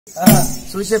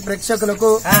చూసే ప్రేక్షకులకు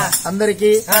అందరికీ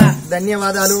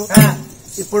ధన్యవాదాలు.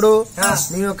 ఇప్పుడు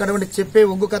మేము అక్కడ చెప్పే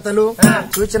ఒగ్గు కథలు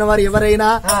చూసిన వారు ఎవరైనా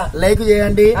లైక్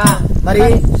చేయండి, మరి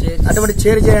అటువంటి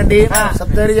షేర్ చేయండి,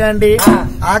 సబ్స్క్రైబ్ చేయండి.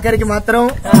 ఆఖరికి మాత్రం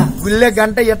గుళ్ళే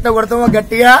గంట ఎత్త కొడతామో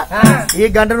గట్టిగా ఈ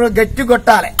గంటను గట్టి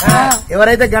కొట్టాలి.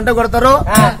 ఎవరైతే గంట కొడతారో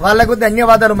వాళ్లకు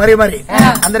ధన్యవాదాలు. మరి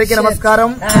అందరికీ నమస్కారం.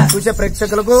 చూసే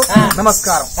ప్రేక్షకులకు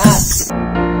నమస్కారం.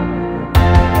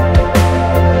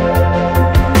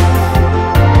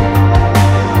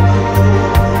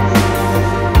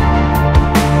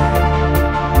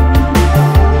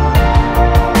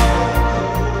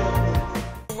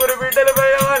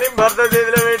 భర్త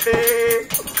చేతిలో పెట్టి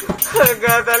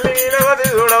తల్లి నీలవతి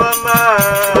చూడవమ్మా,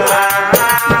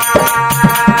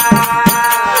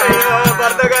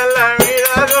 భర్త కళ్ళ మీద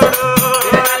చూడు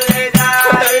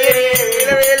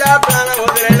ప్రాణం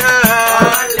వదిలేనా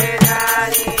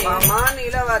అమ్మా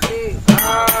నీలవతి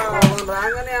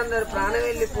రాగానే అందరు ప్రాణం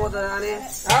వెళ్ళిపోతుందని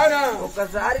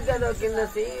ఒక్కసారి కదా కింద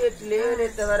సీట్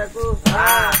లేవనెత్తే వరకు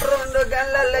 2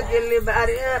 గళ్ళకి వెళ్ళి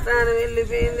భార్య ప్రాణం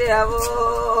వెళ్ళిపోయింది. అవో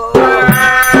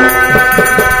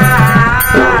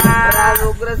రాజు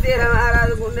ఉగ్రసేన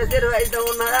మహారాజు గుండె చెరువు అయితే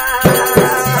ఉన్నదా?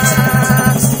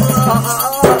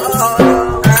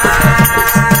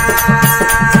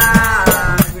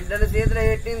 బిడ్డల చేతిలో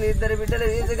పెట్టింది, 2 బిడ్డలు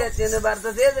తీసుకొచ్చింది, భర్త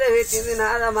చేతిలో పెట్టింది.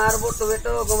 నాద మారుబొట్టు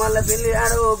పెట్టవకు, మళ్ళా పెళ్లి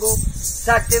ఆడవకు,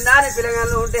 చచ్చిందాని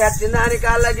పిల్లగాళ్ళు ఉంటే వచ్చిందాని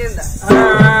కాళ్ళ కింద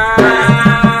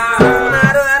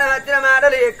ఉన్నారు అని వచ్చిన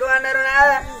మాటలు ఎక్కువ అన్నారు.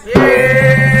 నాదా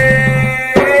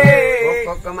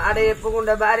ఒక్కొక్క మాట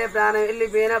చెప్పుకుంటే భార్య ప్రాణం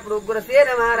వెళ్ళిపోయినప్పుడు ఉగ్రసేన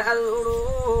మహారాజుడు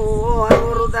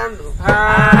అనురు తండ్రు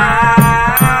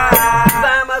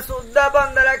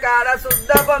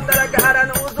శుద్ధ పొందల కాడ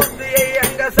నువ్వు శుద్ధి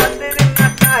అయ్యంగా సర్ది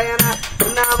తిన్నట్టాయన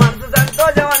నా మనసు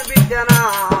సంతోషం అనిపించనా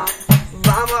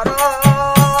బామరో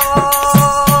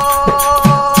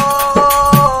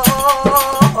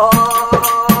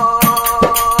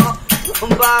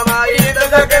బామ ఈత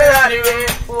దగ్గర దానివే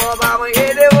ఓ బామ ఏ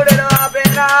దేవుడు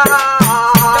ఆపేనా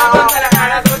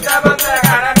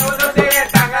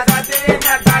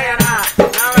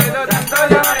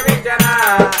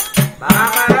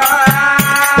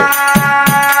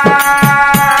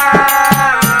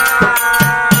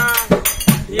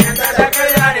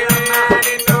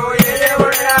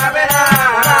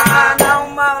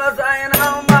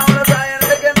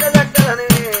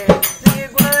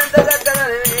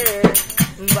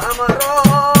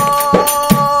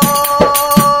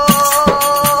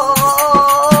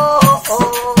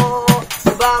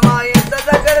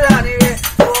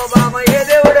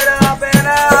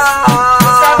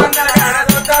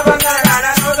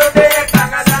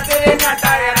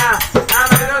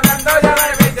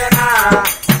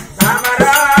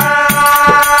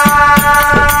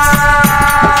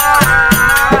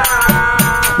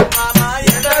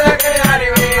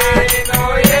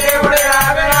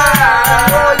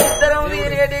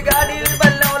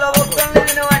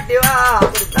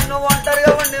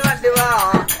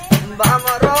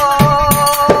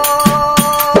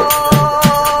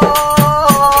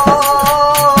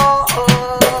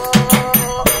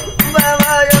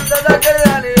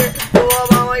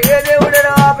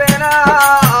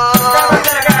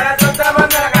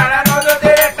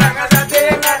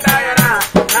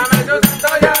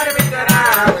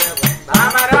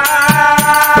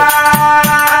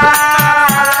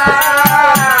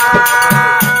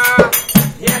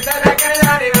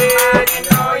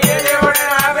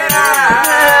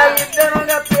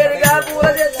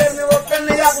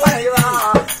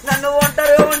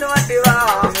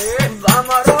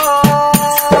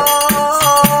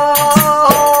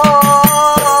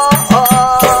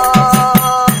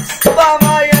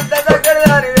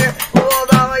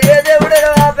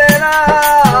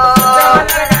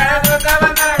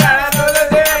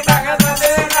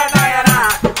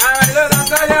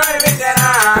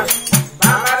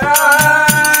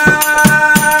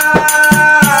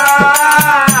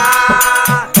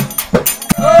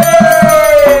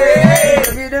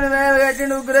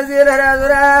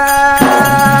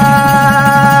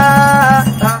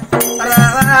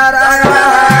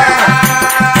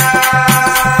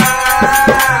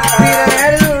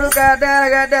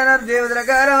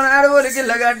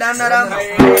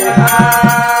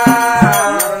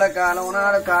కాలం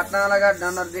నాడు కాట్నాల గడ్డ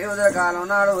అన్నారు, దేవుదుల కాలం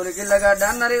నాడు ఉరికిళ్ళ గడ్డ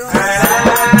అన్నారు.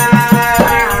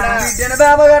 బిడ్డను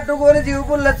బాబ కట్టుకొని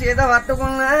జీవుపుల్ల చేత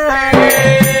పట్టుకున్నా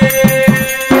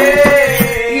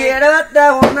ఏడవత్తా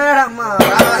ఉన్నాడమ్మా.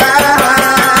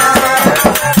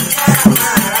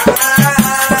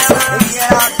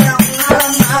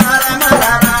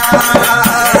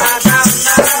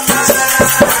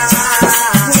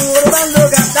 బంధు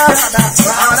గడ్డ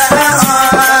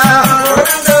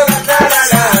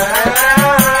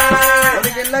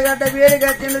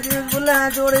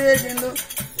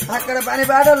అక్కడ పని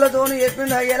పాటలతో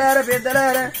చెప్పిండు అయ్యలారా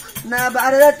పెద్దలారా నా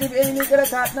భార్య తట్టిపోయింది ఇక్కడ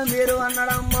కట్నం వేరు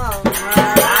అన్నాడమ్మా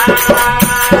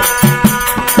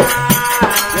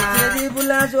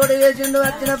దీపుల్లా చోటు వేసిండు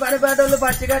వచ్చిన పని పాటలు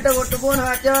పచ్చిగట్ట కొట్టుకుని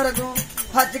వచ్చే వరకు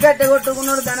పచ్చిగట్ట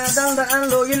కొట్టుకున్నాడు తన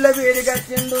లోగిళ్ళ వేడికి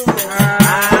వచ్చిండు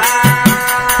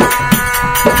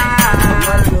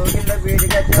మరి లోగిళ్ళ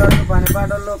వేడికి వచ్చే వరకు పని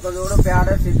పాటల్లో ఒక చూడు పేడ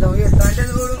సిద్ధం చేస్తా అంటే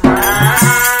చూడు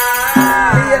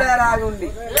రాగుండి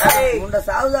ఉండ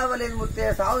సాగు చావలేదు ముత్తే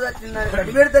సాగు చచ్చిందని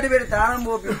తడిపెడి తాళం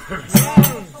పోపి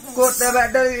కొత్త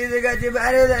బట్టలు తీసుకొచ్చి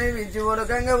భార్యదని పిచ్చి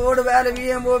ఉడకంగా ఓడు వేల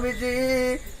బియ్యం పోపించి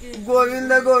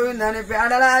గోవింద గోవింద అని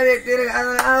పేడలా పెట్టిరు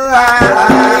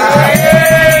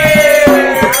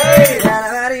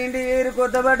వారి ఇంటి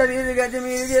కొత్త బట్ట తీసుకొచ్చి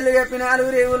మీరు చెల్లి కప్పి 4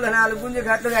 రేవుల్లో 4 గుంజి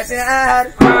కట్లు కట్టినారు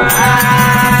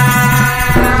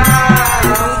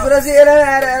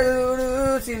ఉగ్రసేనరాజుడు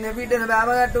చిన్న బిడ్డను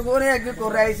బాబా కట్టుకుని అగ్గి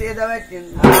కుర్రాయి చేత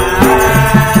పట్టింది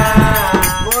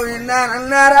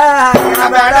గోవిందన్నారా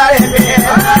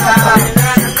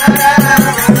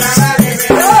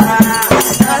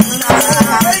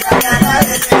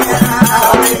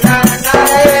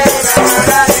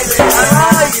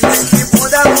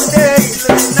పోదా ఉంటే ఇల్లు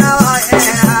తిన్నావా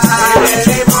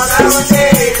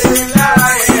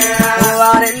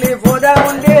వారెళ్ళి పోదా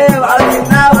ఉంటే వాళ్ళు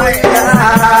తిన్నావా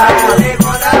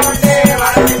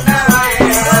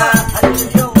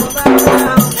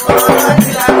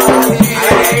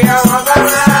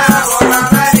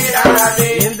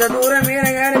ఎంత దూరం మీద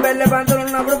గాని బెల్ల పంతులు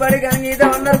ఉన్నప్పుడు బడి గంగీత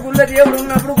ఉన్నారు గుళ్ళ దేవుడు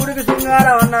ఉన్నప్పుడు గుడికి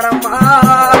శృంగారం అన్నారమ్మా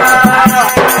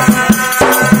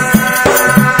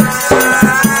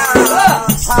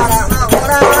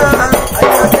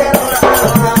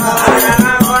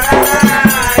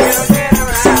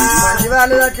మంచి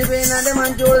వాళ్ళు చచ్చిపోయిందంటే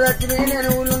మంచోడు చచ్చిపోయి నేను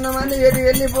ఊళ్ళో ఉన్న మంది ఎటు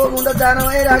వెళ్ళిపోకుండా దానం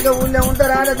అయి రాక ఊళ్ళో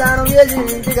ఉంటారాడ దానం చేసి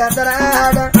ఇంటికి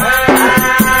అత్తరాడ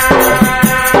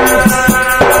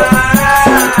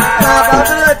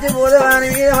భక్తులు వచ్చి పోదేవాని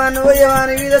మీద మన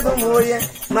పోయేవాని మీద పోయే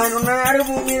మన ఉన్నవాడు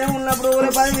భూమి మీద ఉన్నప్పుడు ఓల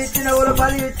 10 ఇచ్చిన ఓల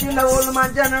 10 ఇచ్చిండ ఓళ్ళు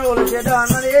మంచి అన్నాడు ఓళ్ళు చెడ్డ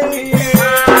అన్నది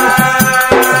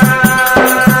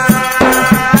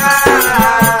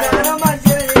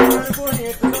మంచిగా అనుకోని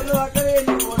ఎక్కడోళ్ళు అక్కడ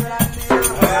వెళ్ళిపోరాన్ని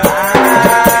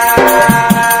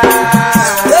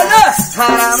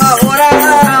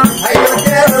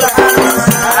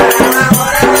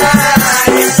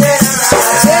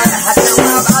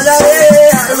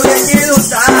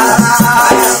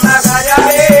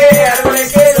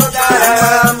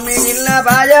మిగిలిన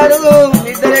బాజారు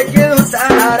ఇద్దరెక్కి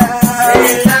చూస్తారా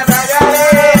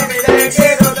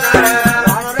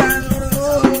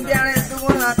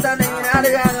ఎత్తుకుని అత్తాడు ఈనాడు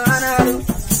కాదు అన్నాడు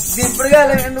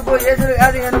దింపుడుగాలం ఎందుకో చేసుడు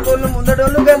కాదు వెనుకోళ్ళు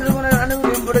ముందటోళ్ళు కలుసుకున్నాడు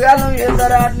దింపుడుగాలం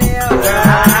చేస్తారా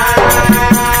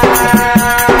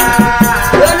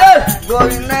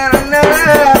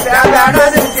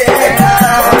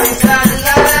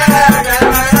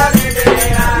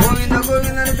గోవింద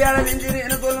గోవిందని పేడ దించి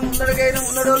వెనుకోళ్ళు ముందడికైనా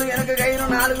ఉన్నడోళ్ళు వెనకకైనా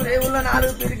 4 రేవుల్లో 4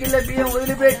 పిరికిళ్ళ బియ్యం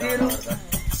వదిలిపెట్టిరు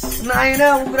నాయన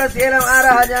ఉగ్రసేన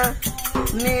మహారాజా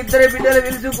నీ 2 బిడ్డలు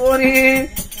పిలుచుకొని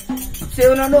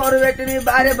చెవుల నోరు పెట్టి నీ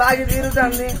భార్య బాగి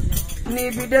తీరుతుంది నీ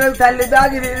బిడ్డలకు తల్లి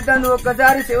దాగి తీరుతుంది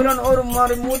ఒక్కసారి చెవుల నోరు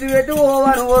మరి మూతి పెట్టి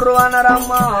ఓవని ఓర్రు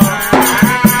అన్నారమ్మా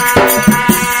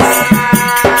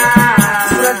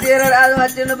తీరరాజు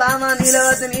వచ్చిండు బామ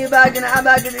నీలవతి నీ బాకి నా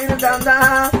బాకి తీరుతుందా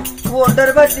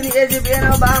ఒంటరి పచ్చిని వేసి పోయినా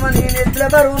బామ నీ నెత్తుల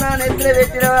బరువు నా నెత్తుల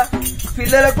పెట్టిన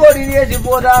పిల్లల కోడి వేసి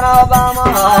పోతానా బామ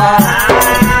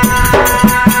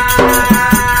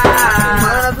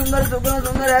మన సుందర సుగుణ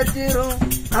సుందర వచ్చిరు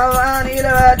అవ్వా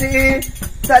నీలవతి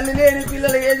తల్లి లేని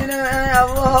పిల్లలు వేసిన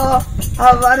అవ్వో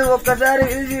అవ్వని ఒక్కసారి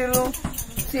పిలిచిరు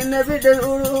చిన్న బిడ్డ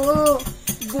చూడు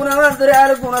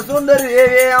గుణవంతురాలు గుణ సుందరి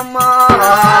ఏవే అమ్మా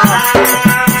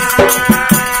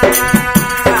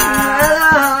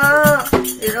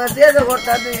చేత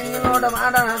కొట్టద్దు ఇంక నోట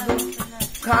మాట అనద్దు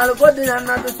కాలు కొద్ది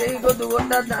అన్నట్టు చెయ్యి కొద్ది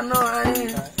కొట్టద్దు అన్నావు అని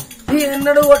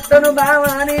ఎన్నడు కొట్టను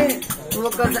బావా అని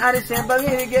ఒక్కసారి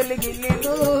చెంపగిరికి వెళ్ళి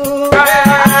గిల్లిండు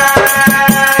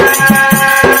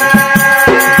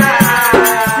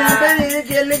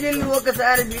చెంపగిరికి వెళ్ళి గిల్లి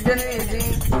ఒకసారి బిడ్డను వేసి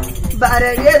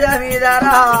భార్య గేద మీద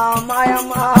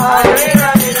మాయమ్మ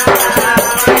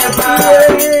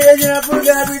వేసినప్పుడు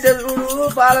బిడ్డ చూడు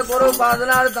పాలకూర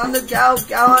పాదనాడు తందు క్యావ్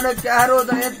క్యావ్ అంటే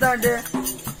క్యారోతన ఎత్తా అంటే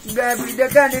బిడ్డ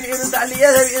కంటి నీరు తల్లి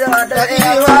ఏద మీద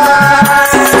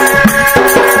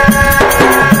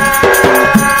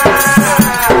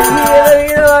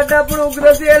పడ్డప్పుడు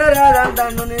ఉగ్రసేన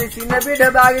రాదంటాను నీ చిన్న బిడ్డ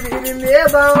బాగి తీరిందే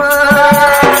బామా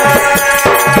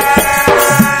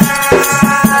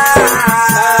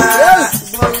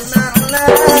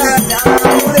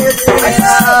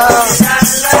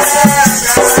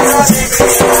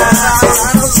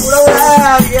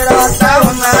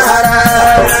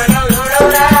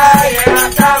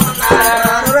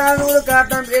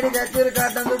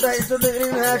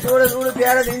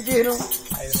కాడ దించిరు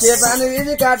చేపాన్ని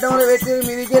వీధి కాటంలో పెట్టి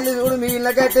మీదికెళ్ళి చూడు మీ ఇళ్ళ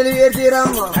కట్టెలు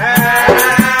వేసిరమ్మ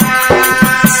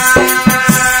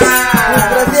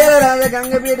రాజ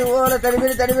గంగపీటి ఓల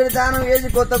తడిపిడి తానం వేసి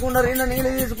కొత్తకుండా రెండు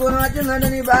నీళ్ళు తీసుకొని వచ్చిందంటే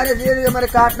నీ భార్య చేరిగా మరి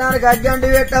కాటనానికి అగ్గంటి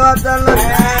పెట్టవద్దాను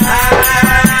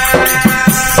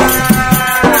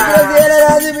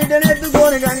రాజు బిడ్డను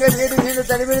ఎత్తుకొని గంగపీటి నీళ్ళు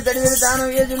తడిపిడి తానం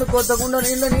వేసి కొత్తకుండా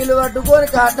నీళ్ళు పట్టుకొని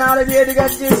కాటనాల వేడికి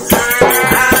వచ్చి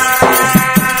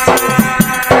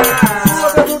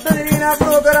ఒక చుట్టూ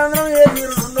తిరిగినప్పుడు ఒక రంధ్రం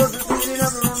వేసిరు రెండో చుట్టూ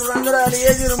తిరిగినప్పుడు 2 రంధ్రాలు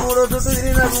వేసిరు మూడో చుట్టూ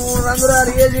తిరిగినప్పుడు 3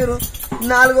 రంధ్రాలు వేసిరు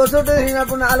 4 చుట్టూ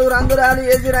తిరిగినప్పుడు 4 రంధ్రాలు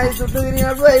వేసిరు 5 చుట్టూ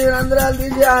తిరిగినప్పుడు 5 రంధ్రాలు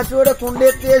తీసి ఆ చూడ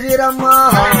కుండెత్తేసిరమ్మా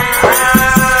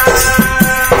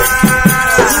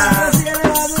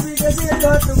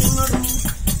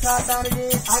కాటానికి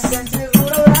అగ్గంటి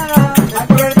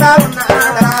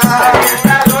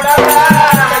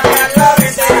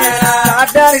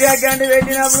కాటానికి అగ్గంటి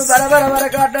పెట్టినప్పుడు బరబర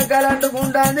కాటం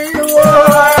కలంటుకుంటుంది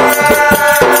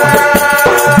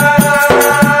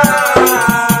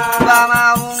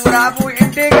రాపు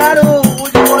ఇంటి గారు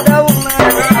ఊచిపోతా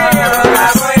ఉన్నాడు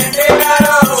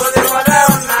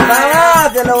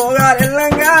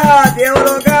తెల్లవగారెల్లంగా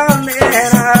దేవుడుగా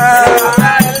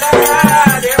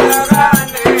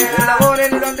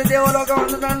ఎల్లవోరెల్లుదండి దేవులోకం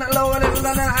అందుతుంది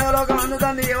నల్లవోరెల్లుదండి నాగలోకం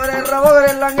అందుతుంది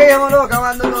ఎవరెల్లవోరెల్లంగా ఏమలోకం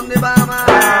అందుతుంది బామా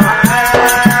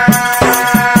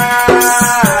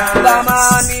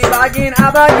నీ బాగి నా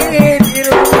బాగి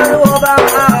తీరుకున్నాడు ఓ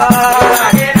బామా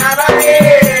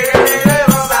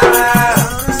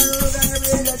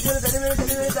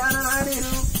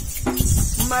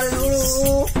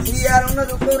ఉన్న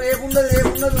దుఃఖం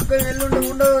రేపున్న దుఃఖం ఎల్లుండి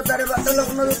ఉండవు తడి బట్టలో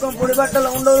ఉన్న దుఃఖం పొడి బట్టలో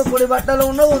ఉండవు పొడి బట్టలో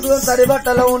ఉండవు తడి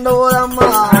బట్టలో ఉండవు అమ్మా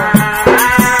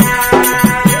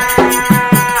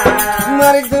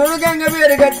మరి చూడు గంగ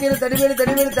పేరు కట్టిరు తడిబెడి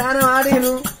తానం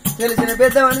ఆడిను తెలిసిన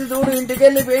పెద్ద మనిషి చూడు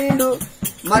ఇంటికెళ్ళి పోయిండు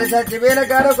మరి చచ్చిపోయిన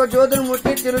కాడ ఒక జ్యోతును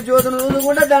ముట్టించిరు జ్యోతును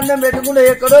చూసుకుంటే దండం పెట్టుకుంటే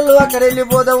ఎక్కడోళ్ళు అక్కడ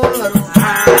వెళ్ళిపోతా ఉన్నారు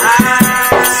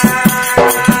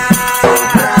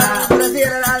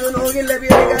రాజు లోగిళ్ళ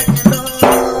పేరు కట్టిండు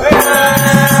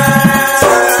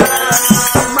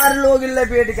మరి లోగిళ్ళ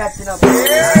పేటికి వచ్చినప్పుడు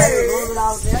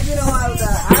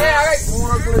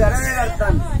మూడొత్తులు గడమే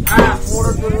కడతాను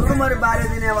మూడొత్తులు మరి భార్య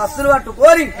తినే వస్తువులు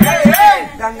పట్టుకోరి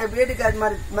గంగ పేటికి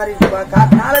మరి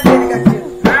నాల పేటికి వచ్చిండు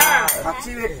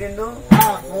పక్షి పెట్టిండు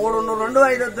 3 2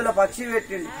 5 వద్దుల పక్షి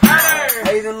పెట్టిండు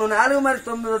 5 4 మరి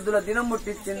 9 వద్దుల దినం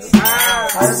ముట్టించిండు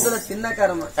 10 వద్దుల చిన్న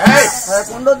కర్మ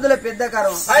 11 వద్దుల పెద్ద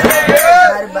కర్మ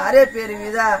మరి భార్య పేరు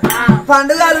మీద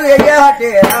పండుగలు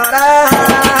ఎయ్యాటే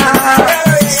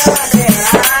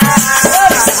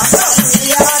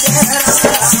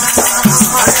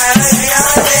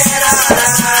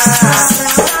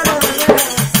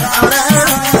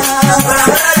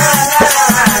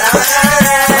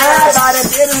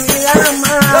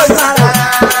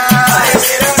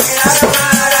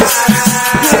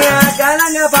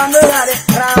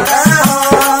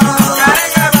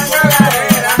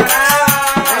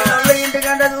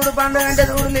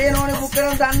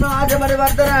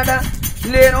పడతారట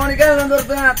లేనోనికి అన్నం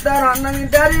దొరుకుతుంది వస్తారు అన్నం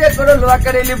తింటారు ఎక్కడోళ్ళు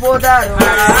అక్కడ వెళ్ళిపోతారు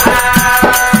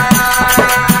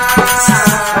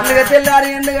అందుకే తెల్లారి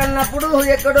ఎండగలినప్పుడు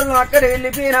ఎక్కడోళ్ళు అక్కడ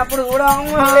వెళ్ళిపోయినప్పుడు కూడా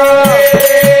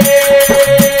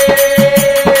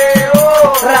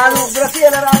రాజు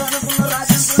ఉగ్రసేన రాజు అనుకున్న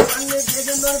రాజ్యంతో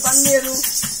దేశంతో పనిలేదు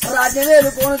రాజ్యం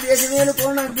వేలుకోను దేశం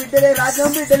వేలుకోను నాకు బిడ్డలే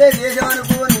రాజ్యం బిడ్డలే దేశం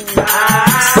అనుకోని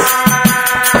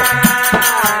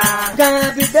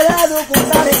బిడ్డలే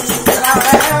అనుకుంటారు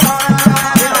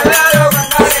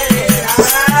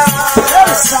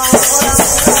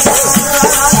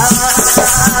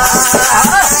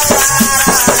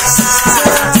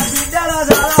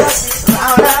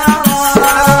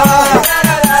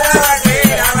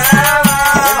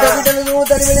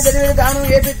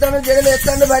జగలు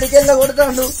ఎత్తండు బడికెళ్ళ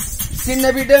కొడుతాడు చిన్న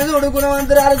బిడ్డను చూడుకున్న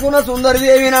మంత్రాలుకున్న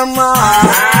సుందరదేవినమ్మా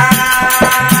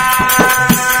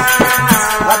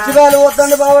పచ్చిపాలు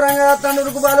పోతాడు బావరంగా వస్తాడు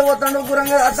ఉరుకుపాలు పోతాడు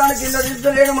ఉక్కురంగా వస్తాడు కింద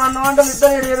ఇస్తలేడు మా అన్నం అంటలు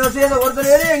ఇస్తలేడు రసీద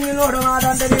కొడతలేడు ఎంగినోడు మాట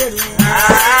అంటలేడు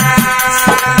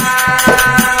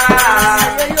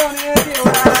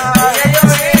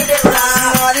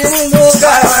అది ముందు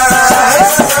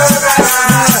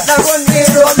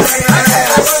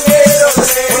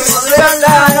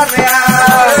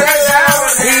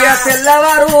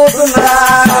తెల్లవారు పోతున్నా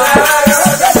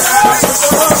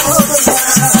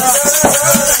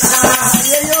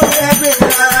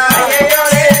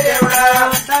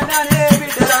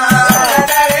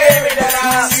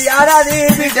ఏడాది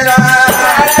బిడ్డలా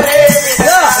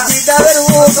బిడ్డ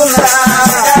పెరుగుతున్నా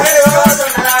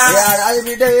ఏడాది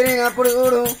బిడ్డ పెరిగి అయినప్పుడు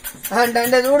చూడు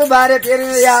అంటే చూడు భార్య పేరు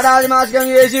మీద ఏడాది మాసికం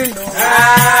చేసిండు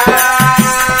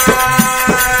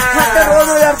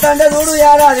రోజు చెప్తాంటే చూడు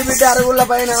ఏడాది బిడ్డ అరుగుళ్ళ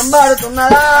పైన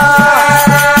అంబాడుతున్నదా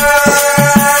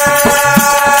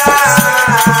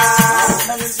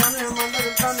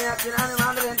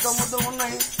మాటలు ఎంతో ముద్దు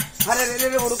ఉన్నాయి అరే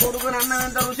రెల్లి ఉడుకుని అన్నం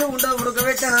ఎంత రుచి ఉండదు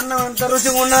ఉడకబెట్టాను అన్నం ఎంత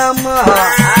రుచిగా ఉన్నా అమ్మా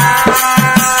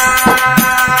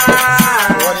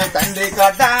తండ్రి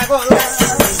కట్ట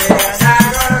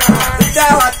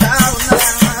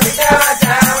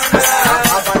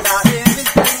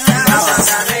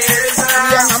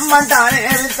నమ్మంటానే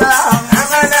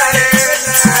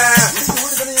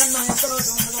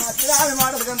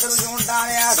మాటలు ఎంత రుచి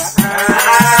ఉంటానే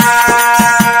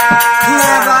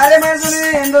భార్య మనసుని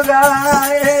ఎందుకు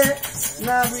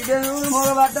నా బిడ్డను మొగ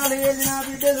బట్టలు వేసి నా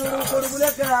బిడ్డలు కొడుకు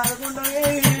లెక్క ఆడుకుంటానే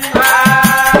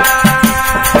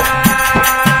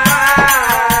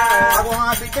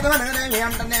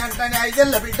అంటానే 5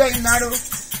 ఏళ్ల బిడ్డ అయినాడు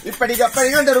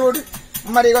ఇప్పటికప్పటికంటారు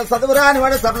మరి చదువు రాని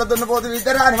వాడు సభల దున్నపోతు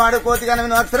విద్య రాని వాడు కోతిగా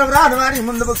అక్షరం రాని వాడి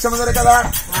ముందు ముఖ్యము దొరకదా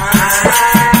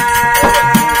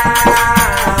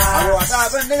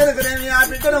ఆ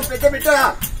బిడ్డను పెద్ద బిడ్డరా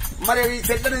మరి ఈ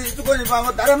చెట్లను తీసుకొని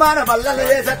ధర్మాన బల్లలు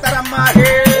వేసేస్తారమ్మా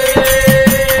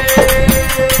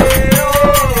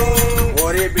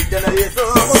ఓరే బిడ్డను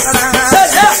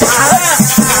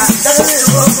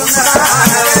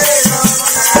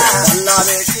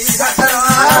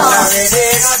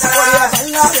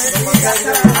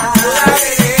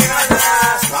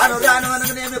రాను రాను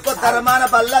అనుకునేమి ధర్మాన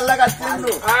బల్లల్లా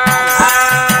కట్టిండు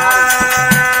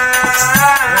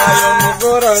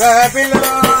ముగ్గురు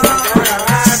పిల్లలు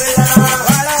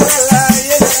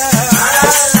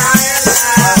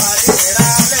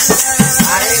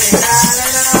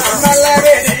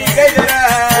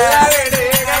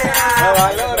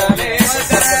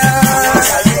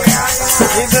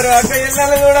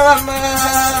చూడవమ్మా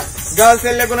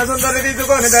గాల్సెల్లె గుణ సుందరి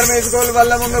తీసుకొని ధర్మేసుకోలు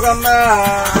వల్ల ముందుకమ్మా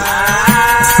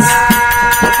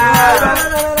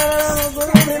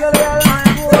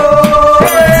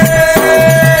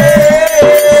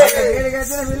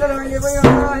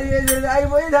పిల్లలు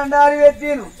ఆగిపోయి దండాలు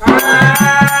ఎత్తిను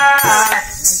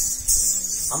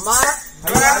అమ్మా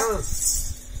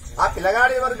ఆ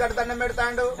పిల్లగాడు ఎవరు గడతండం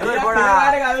పెడతాడు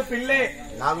కాదు పిల్లే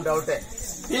నాకు డౌటే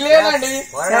పిల్లేనండి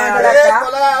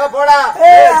పోడా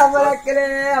అవలక్కలే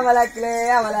అవలక్కలే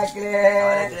అవలక్కలే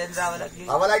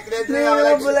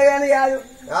పుల్లగాని కాదు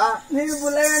నీకు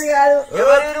పుల్లగాని కాదు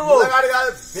పిల్లగాడు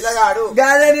కాదు పిల్లగాడు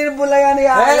కాదే నేను పుల్లగాని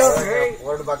కాదు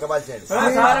పక్కపరిచాడు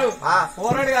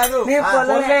కాదు నీ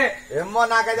పొల్లనే ఏమో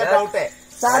నాకైతే డౌటే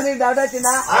సార్ నీకు డౌట్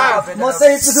వచ్చిందా మొత్తం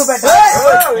ఇప్పు చూపెట్ట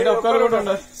ఒక్కరు కూడా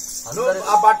ఉండదు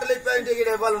ఆ బట్టలు ఇప్పటి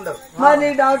ఇవ్వాలి ఉండవు మరి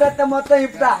నీకు డౌట్ వస్తే మొత్తం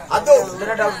ఇప్పుతా అద్దు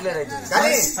డౌట్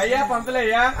కానీ అయ్యా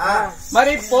పంతులయ్యా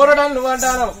మరి పోరడాలు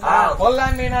నువ్వంటాను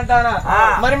పొల్లాన్ని నేనంటానా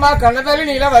మరి మా కన్నతల్లి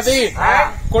నీలవతి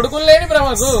కొడుకులు లేని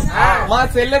బ్రహ్మకు మా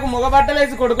చెల్లెకు మొగ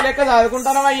బట్టలేసి కొడుకు లెక్క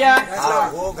చదువుకుంటానవయ్యా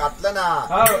ఓ అట్లనా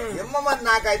ఏమో మరి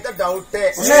నాకైతే డౌటే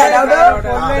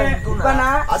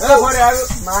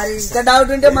మరి ఇంకా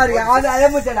డౌట్ ఉంటే మరి అదే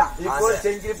ముచ్చడా ఇప్పుడు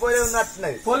చెంకిపోయి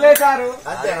ఉన్నట్టున్నది పొల్లే సారు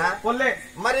అంతేనా పొల్లే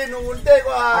మరి నువ్వు ఉంటే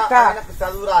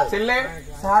చదువు రాదు చెల్లె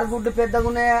సార్ గుడ్డు పెద్దగా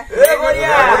ఉన్నాయా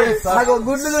నాకు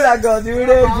గుడ్లు కూడా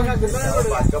చూడే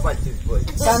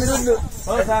గుడ్లు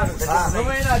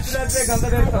నువ్వైనా అచ్చినట్టే గంత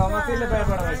చేస్తావు మా చెల్లె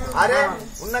భయపడవచ్చు అరే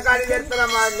ఉన్న కాడికి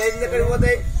తెస్తారమ్మా లేని ఎక్కడికి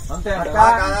పోతాయి అంతే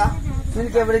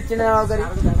నీకు ఎప్పుడు ఇచ్చిన ఒకరి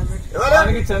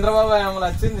వానికి చంద్రబాబు ఏమన్నా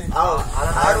వచ్చింది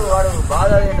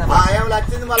ఆయాములు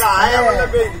వచ్చింది మళ్ళీ ఆయాముల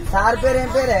పేరు సార్ పేరు ఏం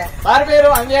పేరే సార్ పేరు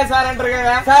అంజయ్య సార్ అంటారు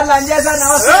కదా సార్ లంజా సార్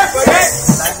నమస్తే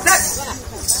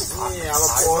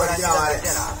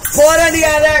పోరండి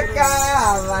కదా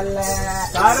కావాలే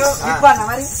ఇప్పన్నా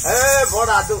మరి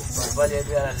పోడా అద్దు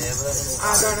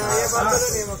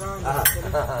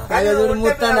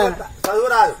చదువు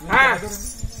రాదు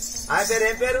ఆయన పేరు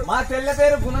ఏం పేరు మా చెల్లె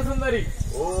పేరు గుణసుందరి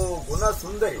ఓ గుణ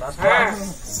సుందరి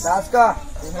రాసుకో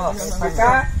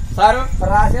సారు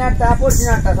రాసినట్ట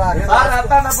పొడిచినట్ట సార్ సార్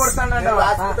అత్తాన పొడుతానంట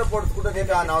రాసుకుంటే పొడుచుకుంటే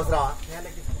నేను అవసరమా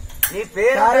నీ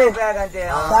పేరు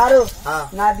సారు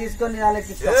నా తీసుకొని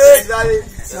వాళ్ళకి పేరు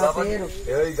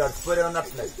గడిచిపోయి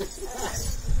ఉన్నట్టున్నది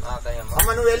అమ్మ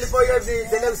నువ్వు వెళ్ళిపోయి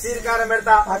తెలుగు సీరికారం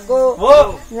పెడతా అక్కో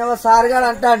సార్ గారు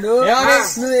అంటాడు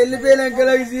నువ్వు వెళ్ళిపోయినాక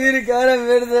సీరికారం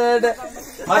పెడతాడ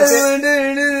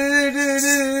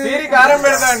సీరికారం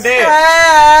పెడతా అంటే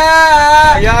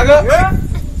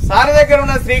సార్ దగ్గర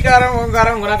ఉన్న శ్రీకారం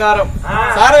ఓంకారం గుణకారం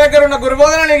సార్ దగ్గర ఉన్న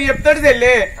గురుబోధన నీకు చెప్తాడు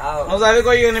చెల్లి నువ్వు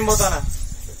చదువుకోయి నేను పోతానా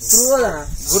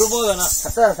గురుబోధన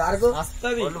సార్కు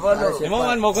వస్తుంది ఏమో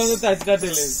మన ముఖం చూస్తే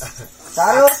వచ్చినట్టు లేదు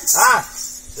సారు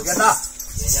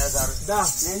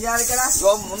నేను చేయాలి ఇక్కడ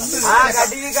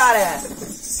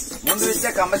ముందు ఇచ్చే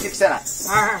కమ్మ శిక్షణ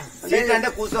సీట్ అంటే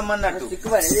కూర్చోమన్నట్టు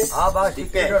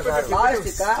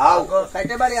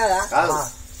కట్టెబడి కదా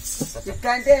స్టిక్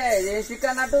అంటే ఏ స్టిక్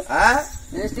అన్నట్టు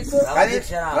ఏ స్టిక్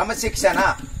క్రమశిక్షణ.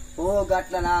 ఓ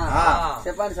గట్లనా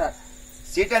చెప్పండి సార్.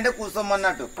 సీట్ అంటే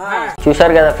కూర్చోమన్నట్టు.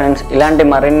 చూశారు కదా ఫ్రెండ్స్, ఇలాంటి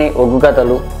మరిన్ని ఒగ్గు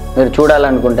కథలు మీరు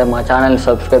చూడాలనుకుంటే మా ఛానల్ని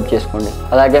సబ్స్క్రైబ్ చేసుకోండి.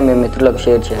 అలాగే మీ మిత్రులకు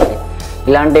షేర్ చేయండి.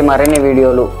 ఇలాంటి మరిన్ని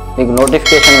వీడియోలు మీకు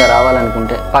నోటిఫికేషన్గా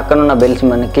రావాలనుకుంటే పక్కనున్న బెల్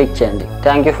సింబల్ని క్లిక్ చేయండి.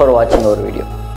 Thank you for watching our video.